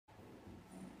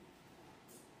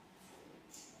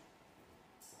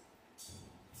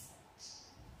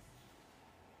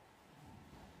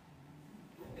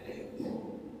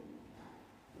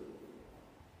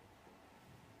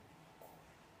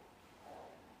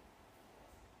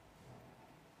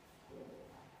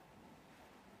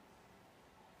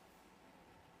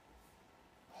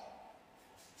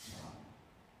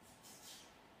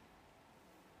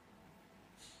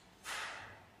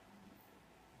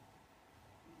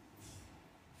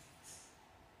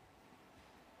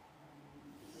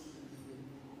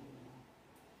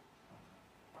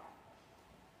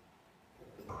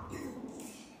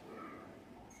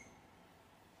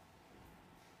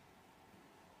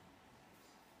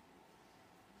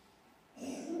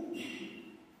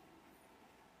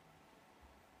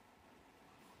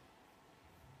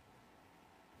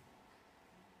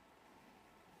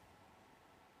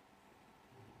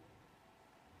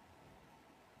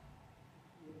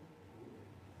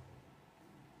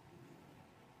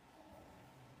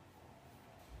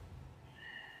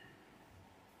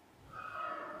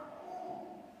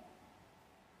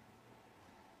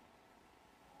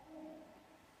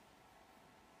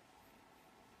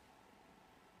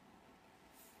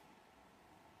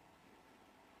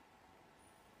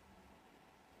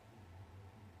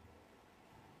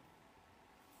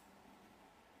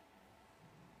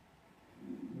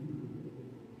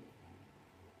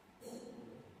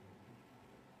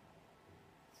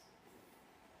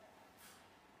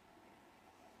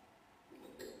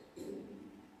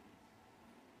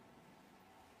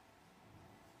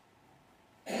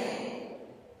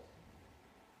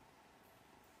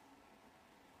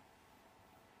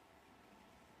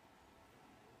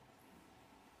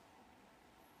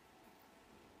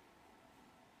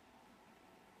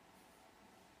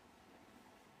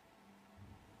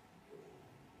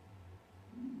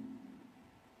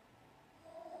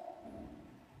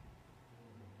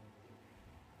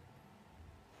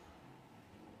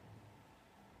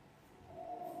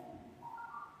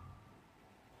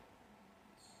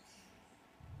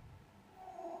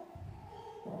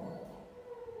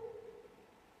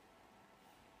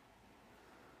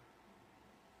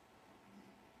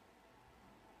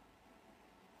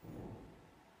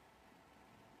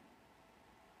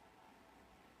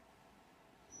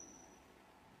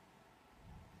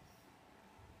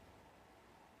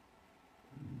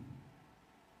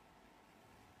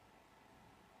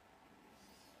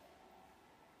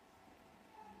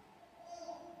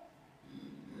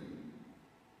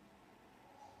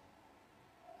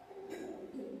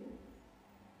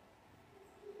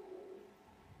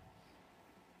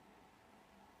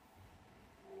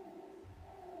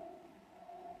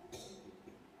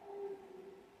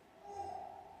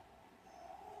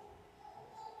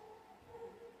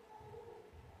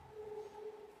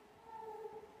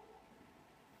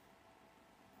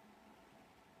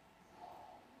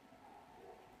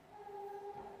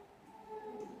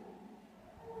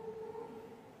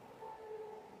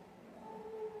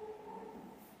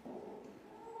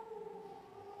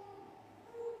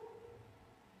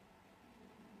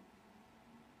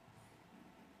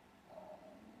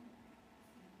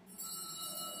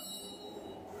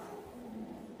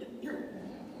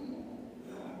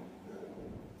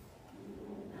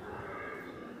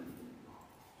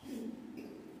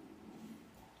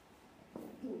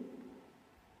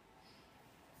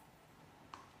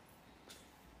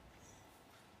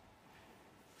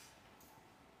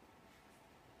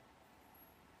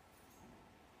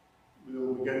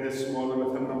begin this morning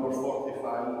with hymn number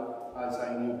 45, As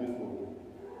I Kneel Before You.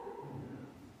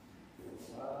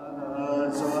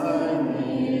 As I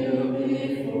kneel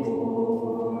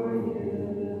before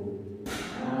you,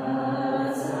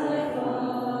 as I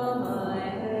bow my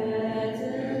head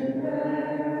in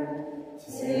prayer,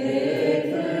 take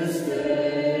this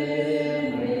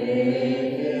day,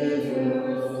 make it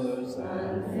yours,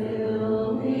 and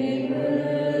fill me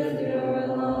with your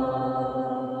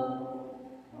love.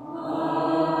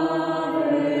 Ave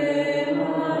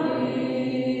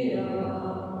Maria,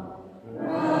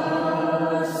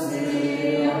 gratia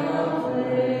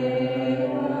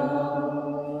plena,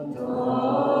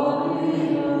 Dominus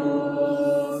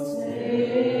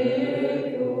tecum,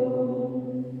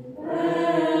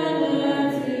 benedicta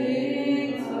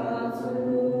tu.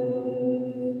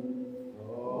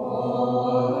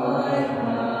 All I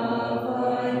have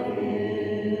I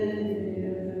give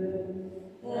you,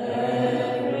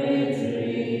 every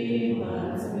dream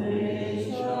and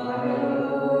nature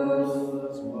yours.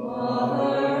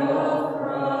 Mother of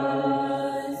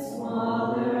Christ,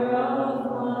 Mother of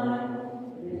mine,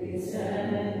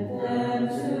 present them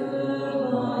to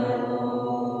my Lord.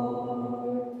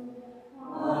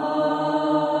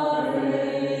 Ave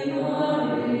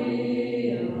Maria,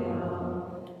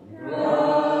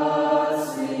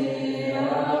 gratia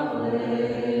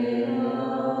plena,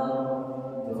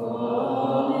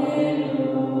 Dominus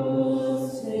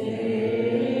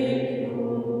tecum,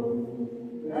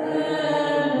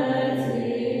 benedicta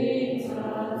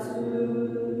tu.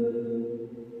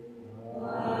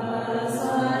 As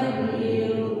I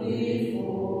kneel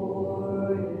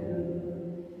before you,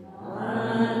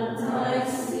 and I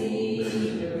see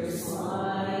your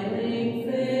smiling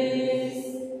face,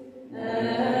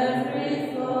 every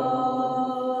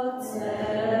thought,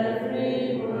 every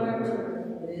word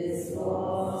is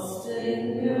lost in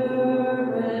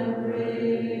your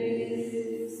embrace.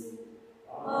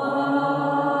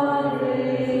 Ave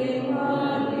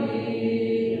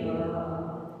Maria,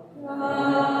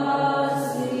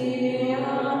 gratia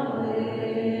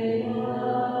plena,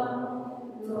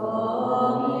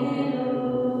 Dominus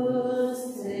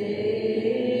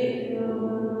tecum,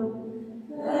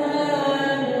 benedicta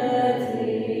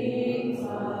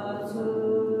tu.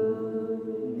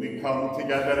 We come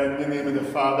together in the name of the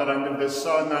Father, and of the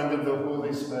Son, and of the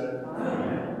Holy Spirit.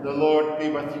 Amen. The Lord be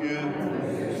with you.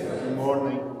 Good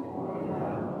morning.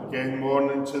 Again,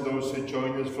 morning to those who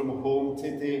join us from home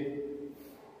today,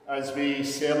 as we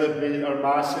celebrate our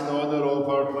Mass in honour of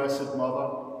our Blessed Mother.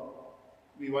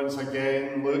 We once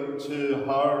again look to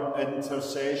her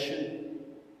intercession,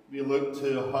 we look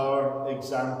to her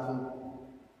example,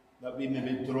 that we may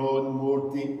be drawn more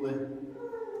deeply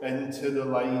into the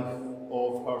life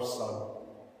of her Son.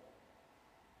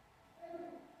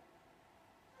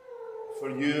 For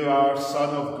you are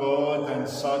Son of God and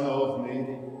Son of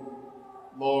Mary.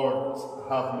 Lord,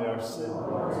 have mercy.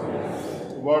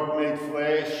 Word made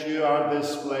flesh, you are the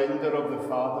splendour of the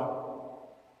Father.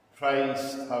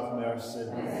 Christ, have mercy.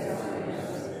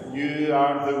 You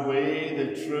are the way,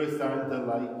 the truth, and the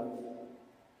light.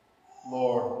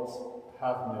 Lord,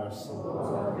 have mercy.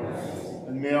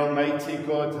 And may Almighty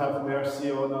God have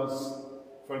mercy on us,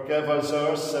 forgive us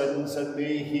our sins, and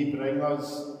may He bring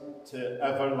us to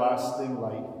everlasting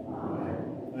life.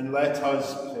 Amen. And let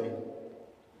us pray.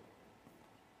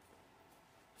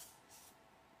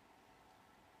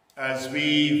 As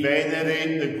we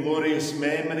venerate the glorious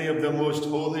memory of the Most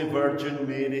Holy Virgin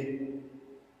Mary,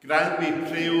 grant, we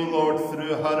pray, O Lord,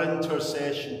 through her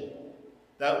intercession,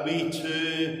 that we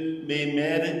too may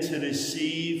merit to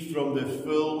receive from the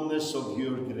fullness of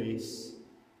your grace.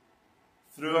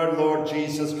 Through our Lord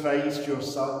Jesus Christ, your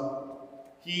Son,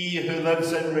 he who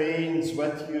lives and reigns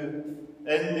with you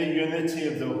in the unity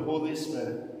of the Holy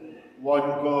Spirit, one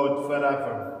God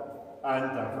forever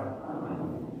and ever. Amen.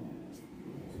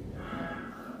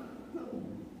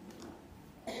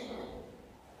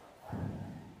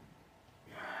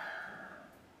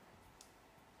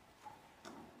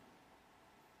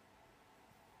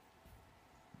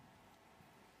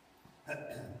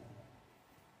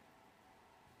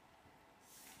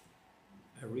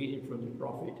 A reading from the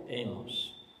prophet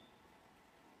Amos.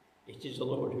 It is the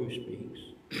Lord who speaks.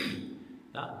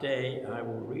 That day I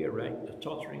will re-erect the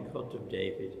tottering hut of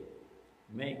David,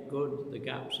 make good the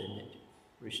gaps in it,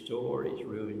 restore its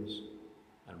ruins,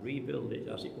 and rebuild it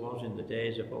as it was in the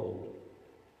days of old,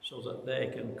 so that they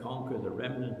can conquer the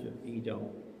remnant of Edom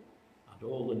and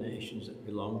all the nations that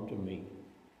belong to me.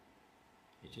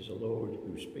 It is the Lord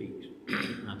who speaks,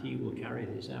 and he will carry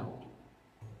this out.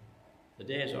 The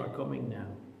days are coming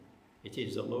now. It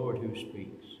is the Lord who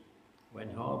speaks, when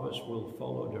harvest will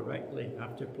follow directly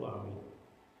after ploughing,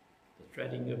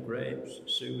 treading of grapes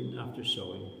soon after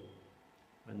sowing,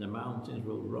 when the mountains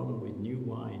will run with new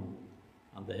wine,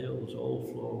 and the hills all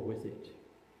flow with it.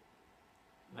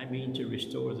 I mean to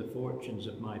restore the fortunes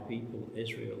of my people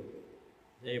Israel.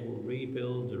 They will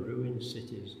rebuild the ruined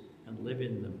cities and live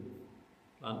in them,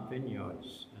 plant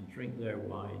vineyards and drink their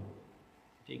wine,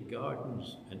 dig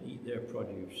gardens and eat their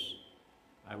produce.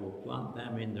 I will plant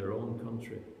them in their own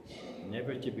country,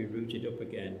 never to be rooted up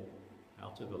again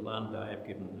out of the land I have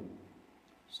given them,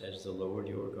 says the Lord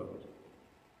your God.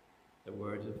 The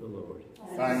word of the Lord.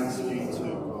 Thanks be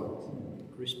to God.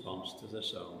 Response to the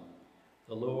psalm.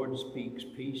 The Lord speaks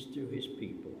peace to his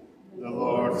people. The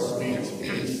Lord speaks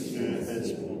peace to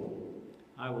his people.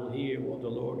 I will hear what the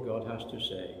Lord God has to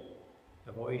say,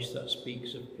 a voice that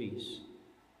speaks of peace,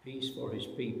 peace for his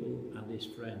people and his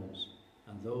friends,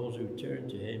 and those who turn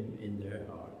to him in their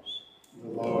hearts. The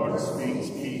Lord speaks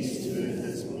peace to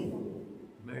his people.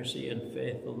 Mercy and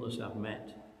faithfulness have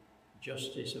met,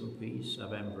 justice and peace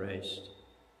have embraced.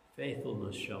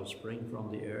 Faithfulness shall spring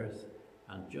from the earth,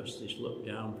 and justice look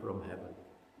down from heaven.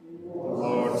 The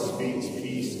Lord speaks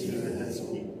peace to his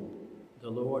people. The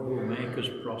Lord will make us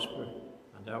prosper,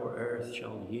 and our earth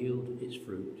shall yield its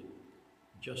fruit.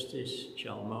 Justice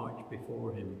shall march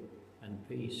before him, and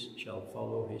peace shall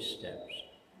follow his steps.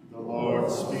 The Lord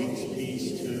speaks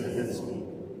peace to his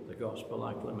people. The Gospel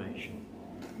Acclamation.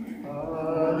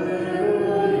 Alleluia.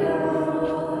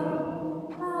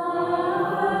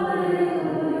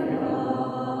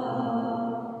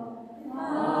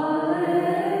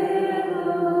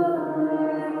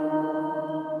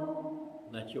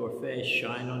 Let your face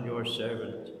shine on your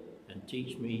servant, and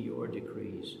teach me your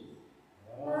decrees.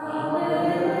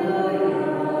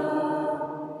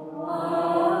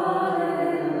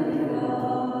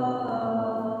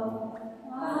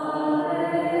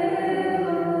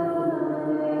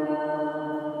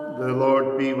 The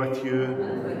Lord be with you.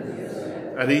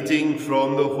 A reading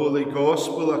from the Holy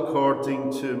Gospel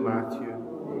according to Matthew.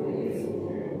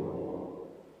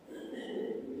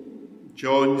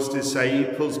 John's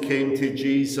disciples came to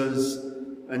Jesus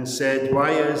and said,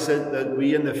 "Why is it that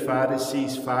we and the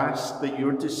Pharisees fast, but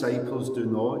your disciples do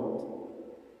not?"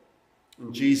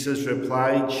 And Jesus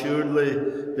replied, "Surely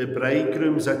the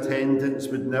bridegroom's attendants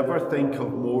would never think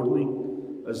of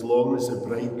mourning as long as the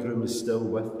bridegroom is still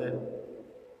with them.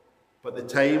 But the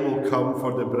time will come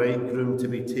for the bridegroom to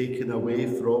be taken away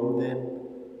from them,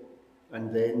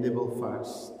 and then they will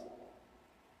fast.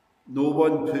 No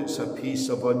one puts a piece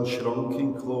of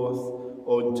unshrunken cloth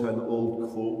onto an old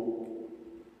cloak,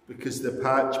 because the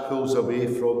patch pulls away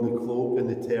from the cloak and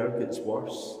the tear gets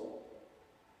worse.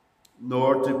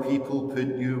 Nor do people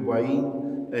put new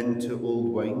wine into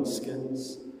old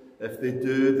wineskins. If they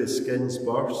do, the skins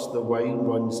burst, the wine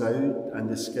runs out, and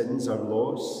the skins are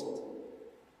lost.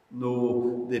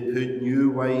 No, they put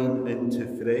new wine into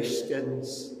fresh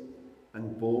skins,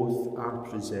 and both are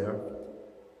preserved."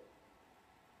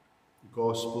 The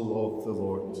Gospel of the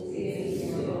Lord.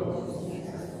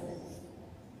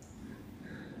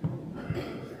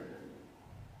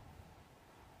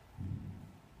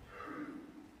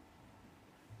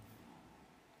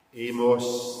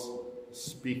 Amos,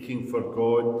 speaking for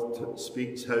God,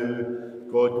 speaks how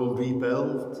God will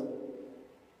rebuild.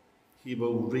 He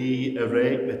will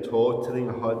re-erect the tottering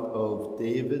hut of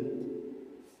David,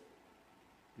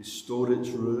 restore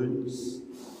its ruins,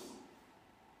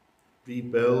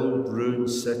 rebuild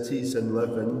ruined cities and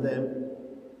live in them,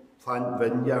 plant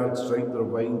vineyards, drink their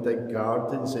wine, dig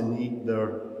gardens and eat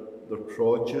their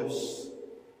produce.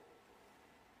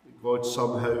 God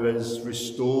somehow is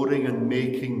restoring and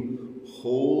making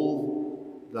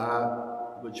whole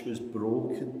that which was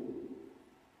broken.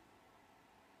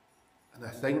 And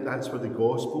I think that's where the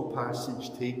Gospel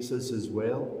passage takes us as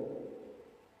well.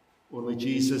 Only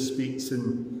Jesus speaks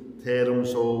in terms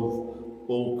of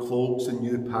old cloaks and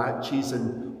new patches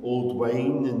and old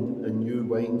wine and new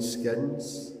wine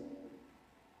skins.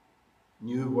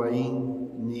 New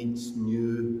wine needs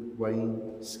new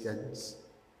wine skins.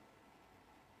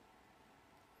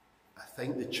 I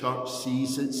think the church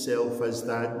sees itself as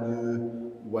that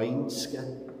new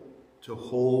wineskin to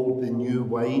hold the new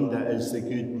wine that is the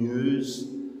good news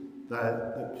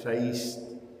that Christ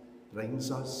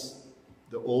brings us.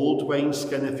 The old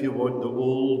wineskin, if you want, the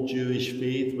old Jewish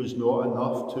faith was not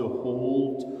enough to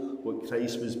hold what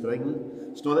Christ was bringing.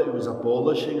 It's not that he was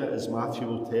abolishing it, as Matthew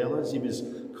will tell us, he was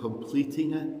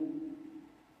completing it.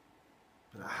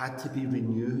 But it had to be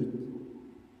renewed.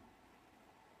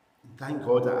 And thank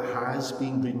God it has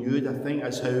been renewed. I think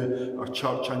that's how our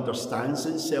church understands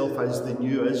itself, as the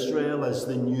new Israel, as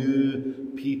the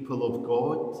new people of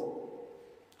God.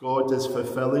 God is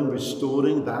fulfilling,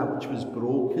 restoring that which was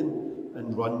broken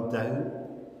and run down.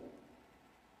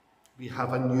 We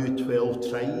have a new 12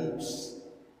 tribes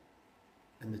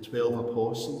and the 12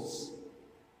 apostles.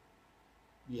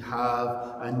 We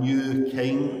have a new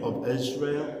King of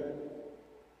Israel,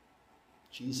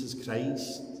 Jesus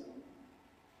Christ.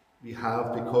 We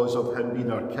have, because of him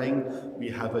being our King, we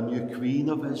have a new Queen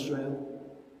of Israel,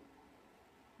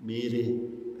 Mary,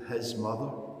 his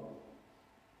mother.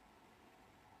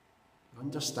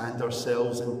 Understand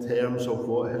ourselves in terms of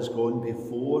what has gone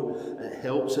before. It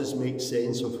helps us make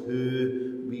sense of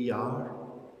who we are.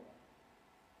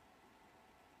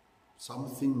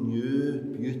 Something new,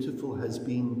 beautiful has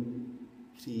been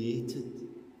created.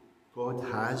 God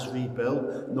has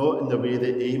rebuilt, not in the way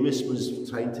that Amos was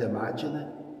trying to imagine it.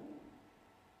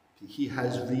 He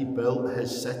has rebuilt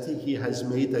his city. He has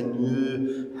made a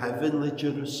new heavenly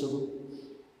Jerusalem.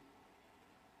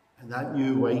 And that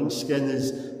new wineskin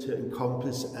is to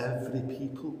encompass every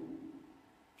people,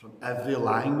 from every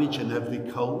language and every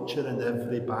culture and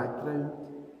every background.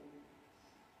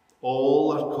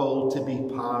 All are called to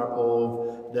be part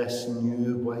of this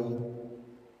new wine,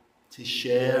 to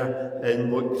share in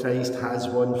what Christ has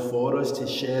won for us, to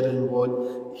share in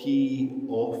what he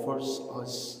offers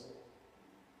us.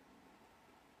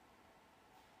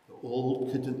 The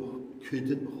old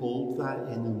couldn't hold that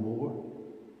anymore.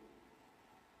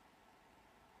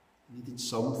 Needed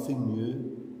something new.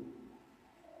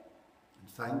 And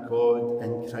thank God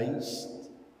in Christ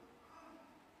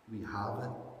we have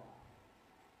it.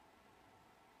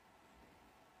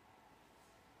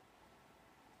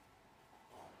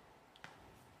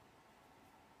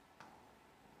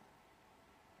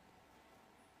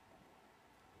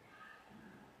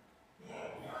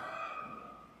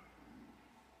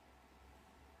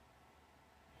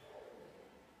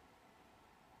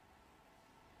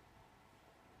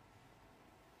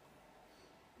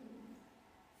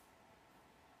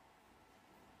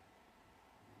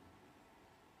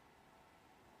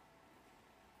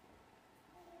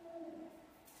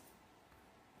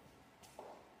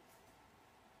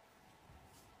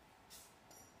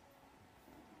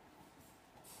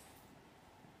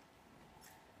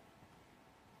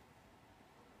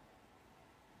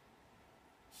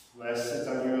 Blessed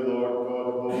are you, Lord God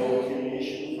of all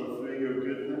creation, for through your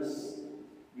goodness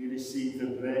we receive the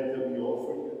bread that we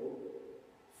offer you,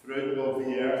 fruit of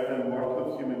the earth and work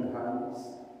of human hands.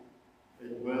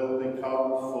 It will become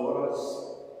for us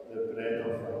the bread of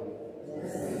life.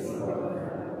 Yes, Lord.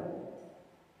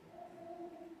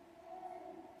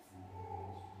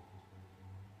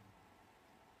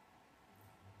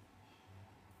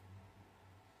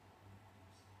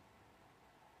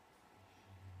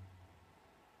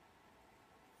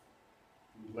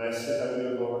 Blessed are you,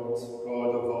 Lord,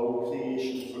 God of all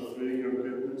creation, for through your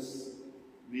goodness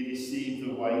we receive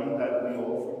the wine that we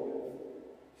offer you,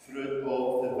 fruit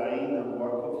of the vine and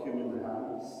work of human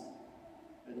hands.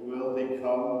 It will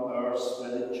become our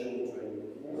spiritual drink.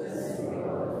 Yes,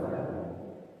 Lord.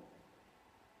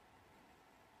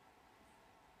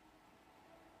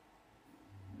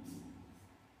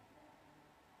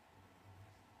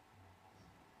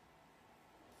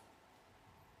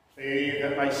 Pray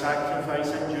that my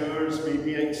sacrifice and yours may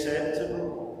be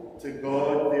acceptable to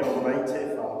God the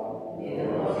Almighty Father. May the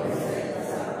Lord accept the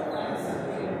sacrifice of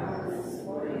your hands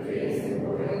for the praise and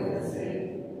glory of his name,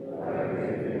 for our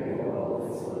good and for all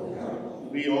his holy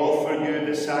church. We offer you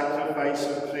the sacrifice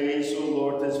of praise, O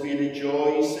Lord, as we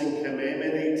rejoice in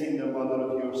commemorating the mother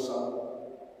of your Son.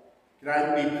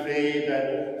 Grant, we pray,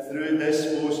 that through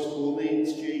this most holy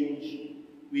exchange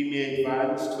we may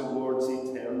advance towards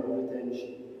eternal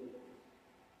redemption.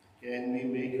 Again we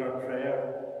make our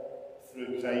prayer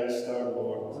through Christ our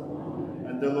Lord. Amen.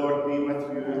 And the Lord be with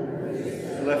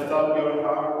you. Lift up your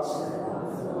hearts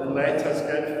and let us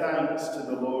give thanks to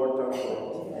the Lord our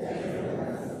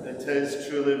God. It is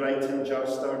truly right and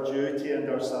just, our duty and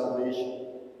our salvation,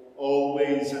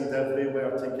 always and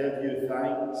everywhere to give you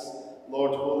thanks,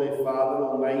 Lord, Holy Father,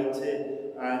 Almighty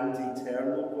and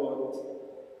eternal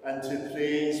God, and to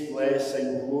praise, bless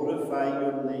and glorify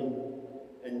your name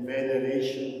in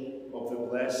veneration of the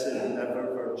blessed and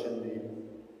ever Virgin Mary.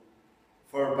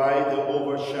 For by the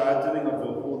overshadowing of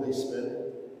the Holy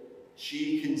Spirit,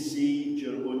 she conceived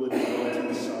your only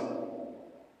begotten Son,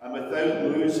 and without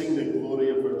losing the glory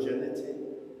of virginity,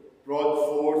 brought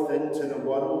forth into the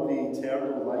world the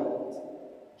eternal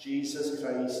light, Jesus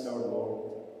Christ our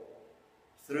Lord.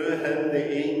 Through him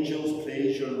the angels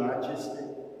praise your majesty,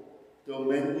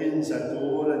 dominions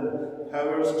adore and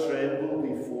powers tremble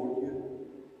before you.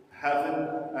 Heaven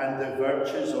and the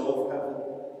virtues of heaven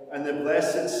and the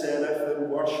blessed seraphim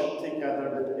worship together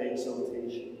with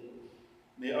exultation.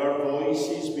 May our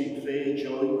voices, we pray,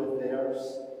 join with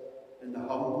theirs in the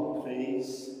humble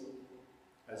praise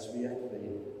as we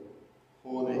acclaim.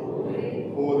 Holy, holy,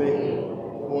 holy,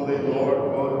 holy Lord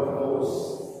God of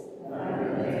hosts.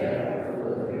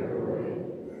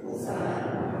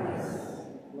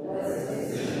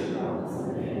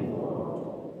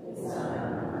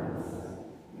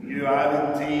 You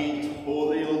are indeed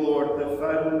holy, O Lord, the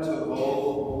fount of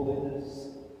all holiness.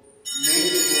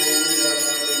 Make holy our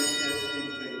princess, we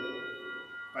pray,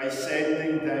 by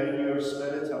sending down your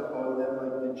Spirit upon them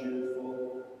like the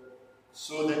dewfall,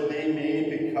 so that they may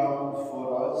become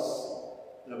for us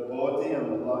the body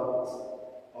and blood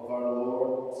of our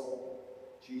Lord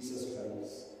Jesus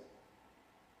Christ.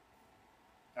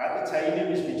 At the time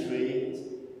he was betrayed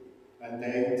and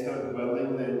entered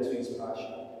willingly into his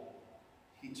passion,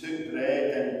 he took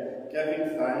bread and,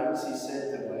 giving thanks, he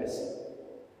said the blessing.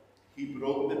 He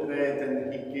broke the bread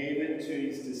and he gave it to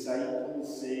his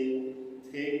disciples, saying,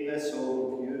 "Take this,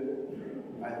 all of you,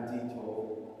 and eat of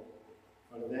it.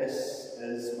 For this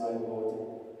is my body,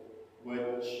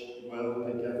 which will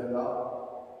be given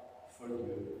up for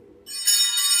you."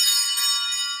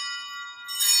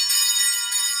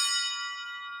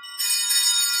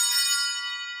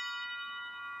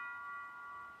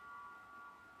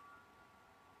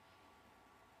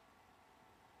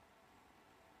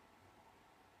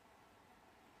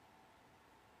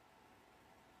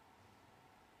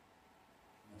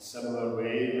 In a similar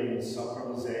way, when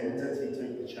supper was ended, he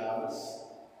took the chalice,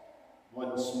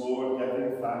 once more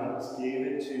giving thanks, gave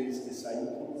it to his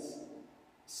disciples,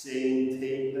 saying,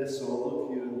 "Take this, all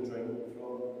of you, and drink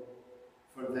from it.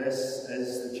 For this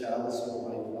is the chalice of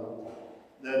my blood,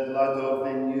 the blood of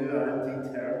the new and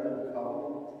eternal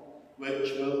covenant, which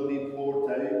will be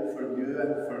poured out for you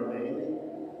and for many,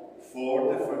 for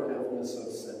the forgiveness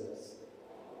of sins.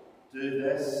 Do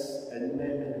this in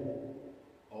memory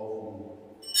of me."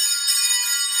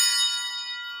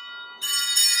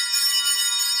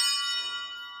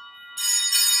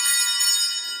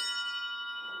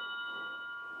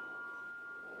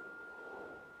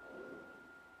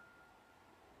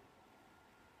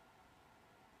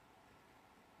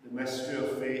 The mystery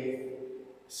of faith.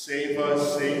 Save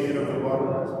us, Saviour of the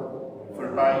world, for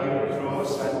by your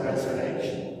cross and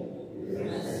resurrection.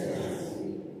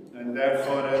 And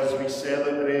therefore, as we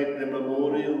celebrate the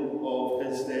memorial of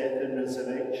his death and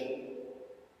resurrection,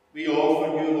 we offer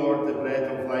you, Lord, the bread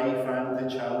of life and the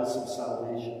chalice of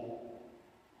salvation,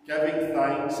 giving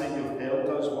thanks that you've held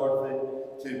us worthy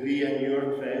to be in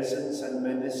your presence and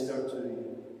minister to you.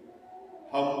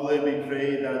 Humbly we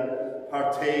pray that,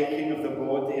 partaking of the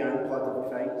body and blood of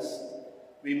Christ,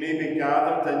 we may be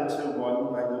gathered into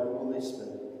one by the Holy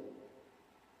Spirit.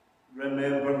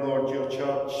 Remember, Lord, your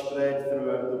church spread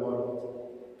throughout the world.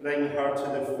 Bring her to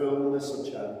the fullness of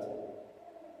charity.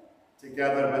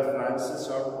 Together with Francis,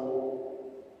 our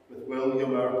Pope, with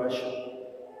William, our Bishop,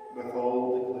 with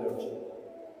all the clergy.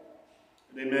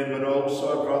 Remember also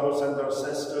our brothers and our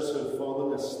sisters who have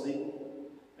fallen asleep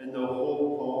in the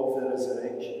hope of the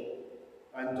resurrection,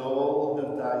 and all who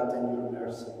have died in your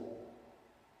mercy.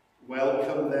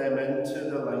 Welcome them into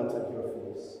the light of your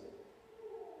face.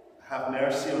 Have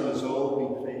mercy on us all, we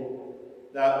pray,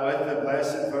 that with the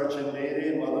Blessed Virgin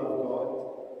Mary, Mother of God,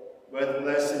 with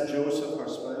blessed Joseph, her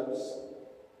spouse,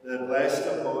 the blessed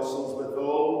apostles, with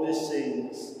all the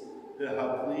saints who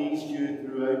have pleased you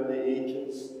throughout the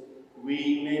ages,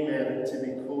 we may merit to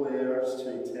be co-heirs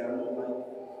to eternal life,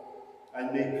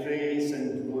 and may praise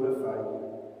and glorify you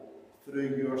through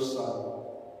your Son,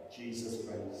 Jesus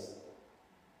Christ.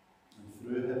 And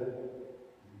through him,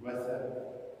 and with him,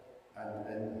 and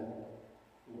in him,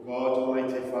 O God,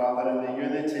 Almighty Father, in the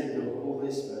unity of the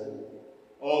Holy Spirit,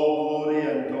 all glory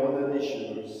and honour is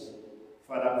yours,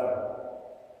 forever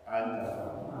and ever.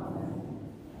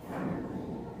 Amen.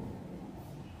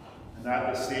 And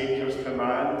at the Saviour's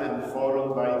command, and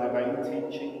followed by divine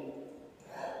teaching,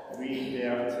 we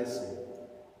dare to say,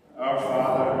 Our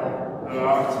Father, who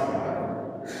art in heaven,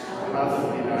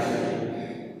 hallowed be thy name.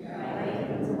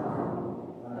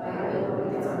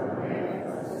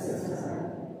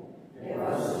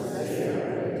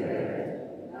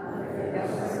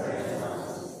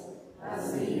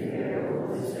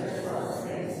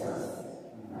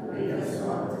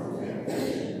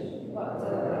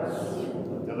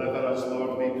 Deliver us,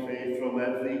 Lord, we pray, from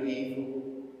every evil.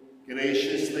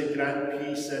 Graciously grant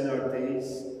peace in our days,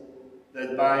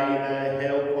 that by the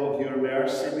help of your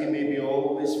mercy we may be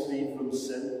always free from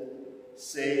sin,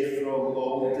 safe from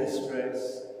all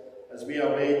distress, as we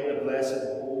await the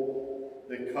blessed hope,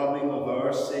 the coming of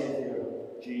our Saviour,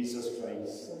 Jesus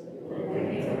Christ.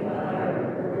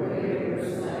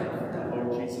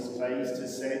 Lord Jesus Christ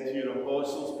has said to your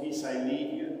apostles, peace I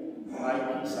leave you, my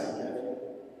peace I give you.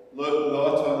 Look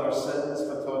not on our sins,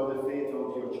 but on the faith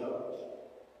of your church,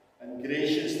 and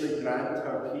graciously grant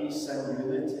her peace and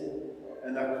unity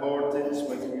in accordance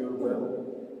with your will,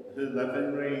 who live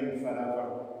and reign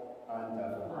forever and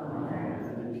ever. Amen.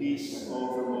 And the peace of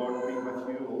the Lord be with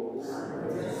you always.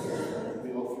 We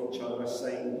offer each other a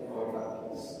sign of that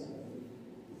peace.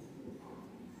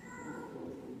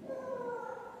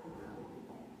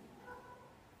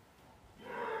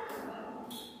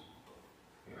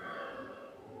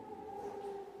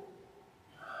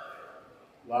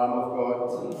 Lamb of God,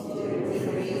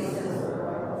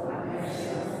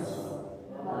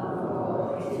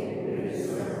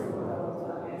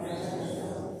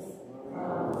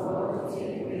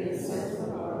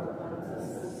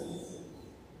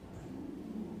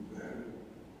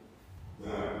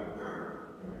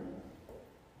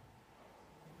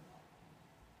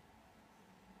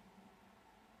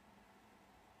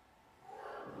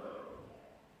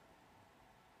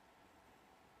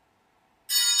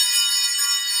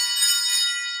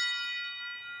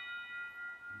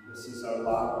 this is our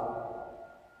Lamb,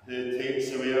 who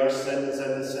takes away our sins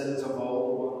and the sins of all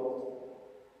the world.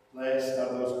 Blessed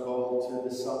are those called to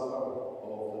the supper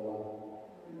of the Lamb.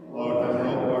 Lord, I'm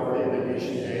not worthy that you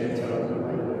should enter under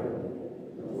my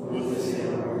roof. Who the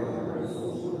same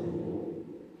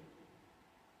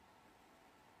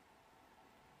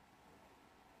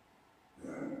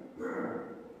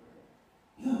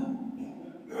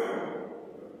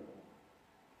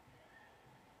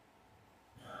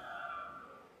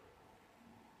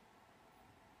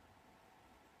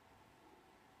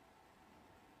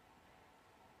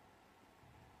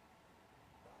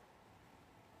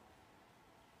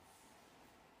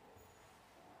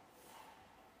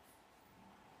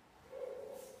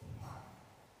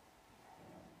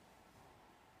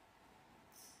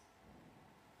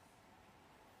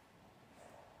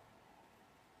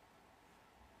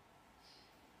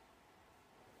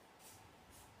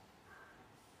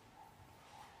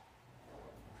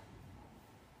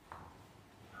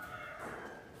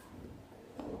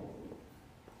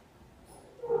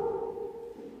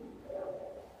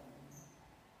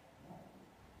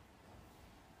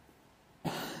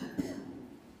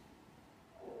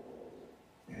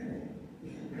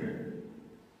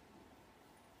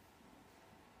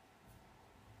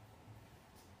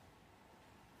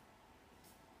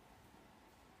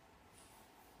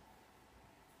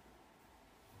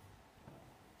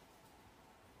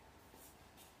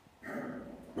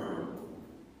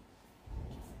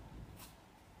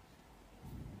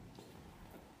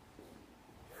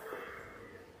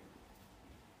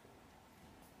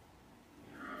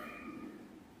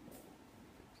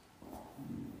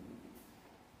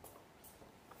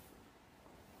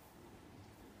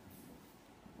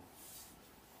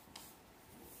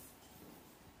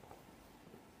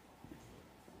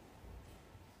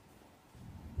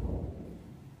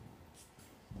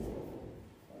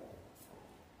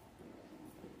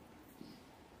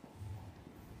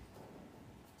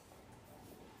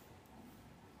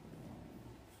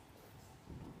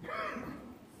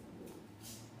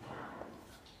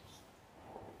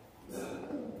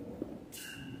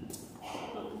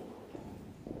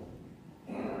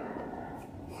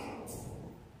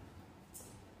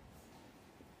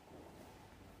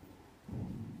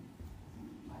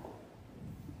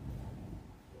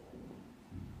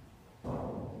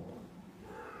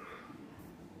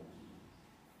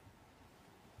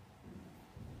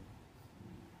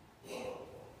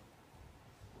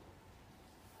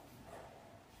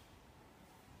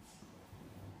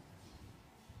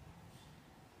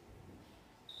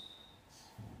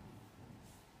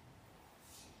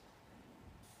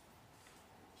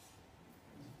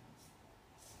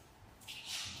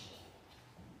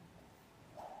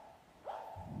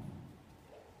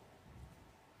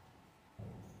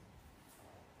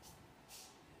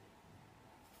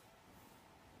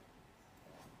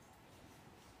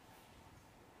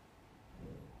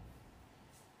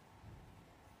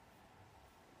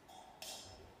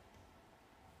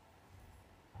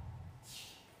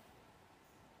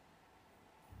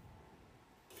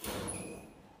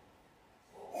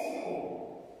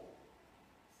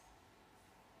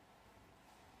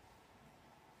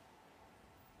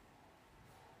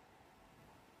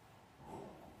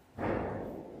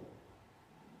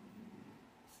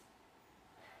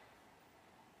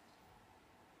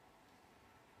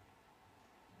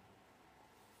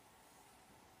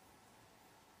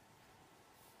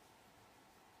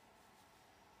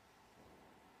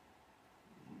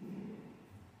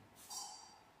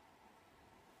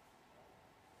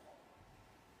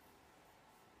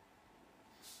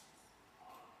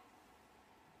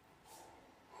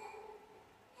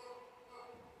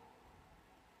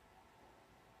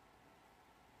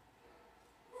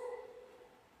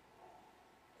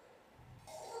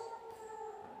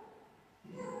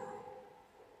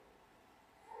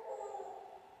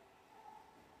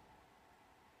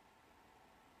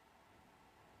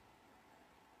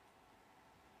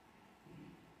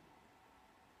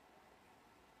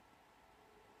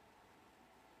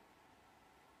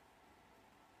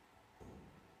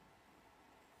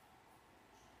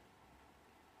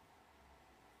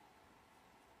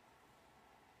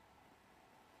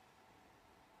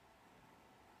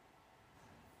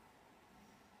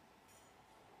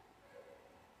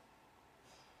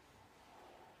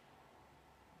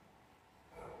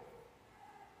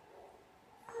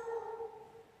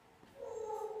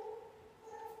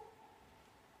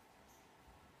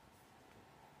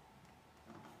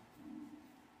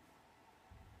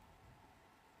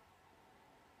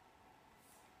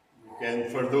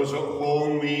Again, for those at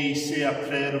home, we say a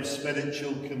prayer of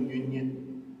spiritual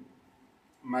communion.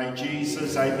 My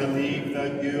Jesus, I believe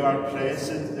that you are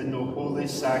present in the holy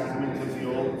sacrament of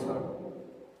the altar.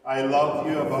 I love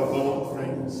you above all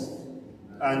things,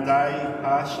 and I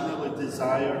passionately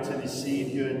desire to receive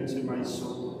you into my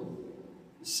soul.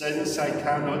 Since I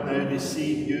cannot now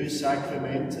receive you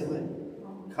sacramentally,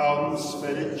 come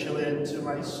spiritually into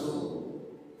my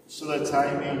soul, so that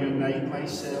I may unite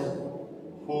myself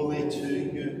wholly to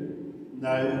you,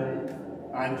 now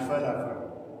and forever.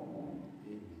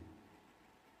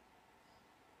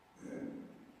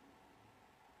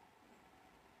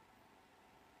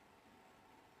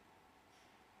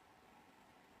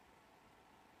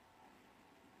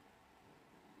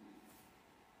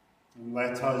 And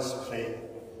let us pray.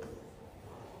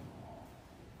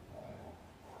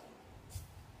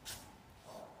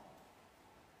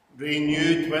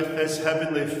 Renewed with this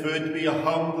heavenly food, we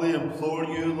humbly implore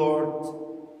you,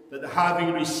 Lord, that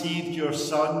having received your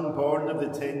Son, born of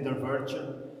the tender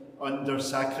Virgin, under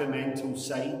sacramental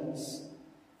signs,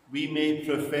 we may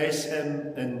profess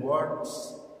him in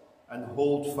words and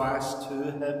hold fast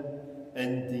to him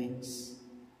in deeds.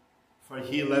 For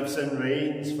he lives and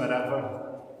reigns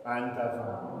forever and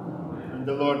ever. And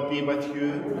the Lord be with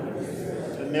you.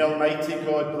 And may Almighty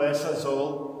God bless us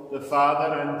all, the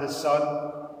Father and the Son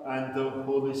and the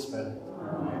Holy Spirit.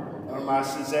 Amen. Our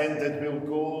Mass is ended. We'll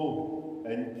go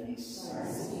in peace.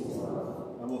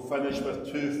 And we'll finish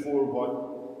with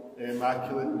 241,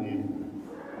 Immaculate Mary.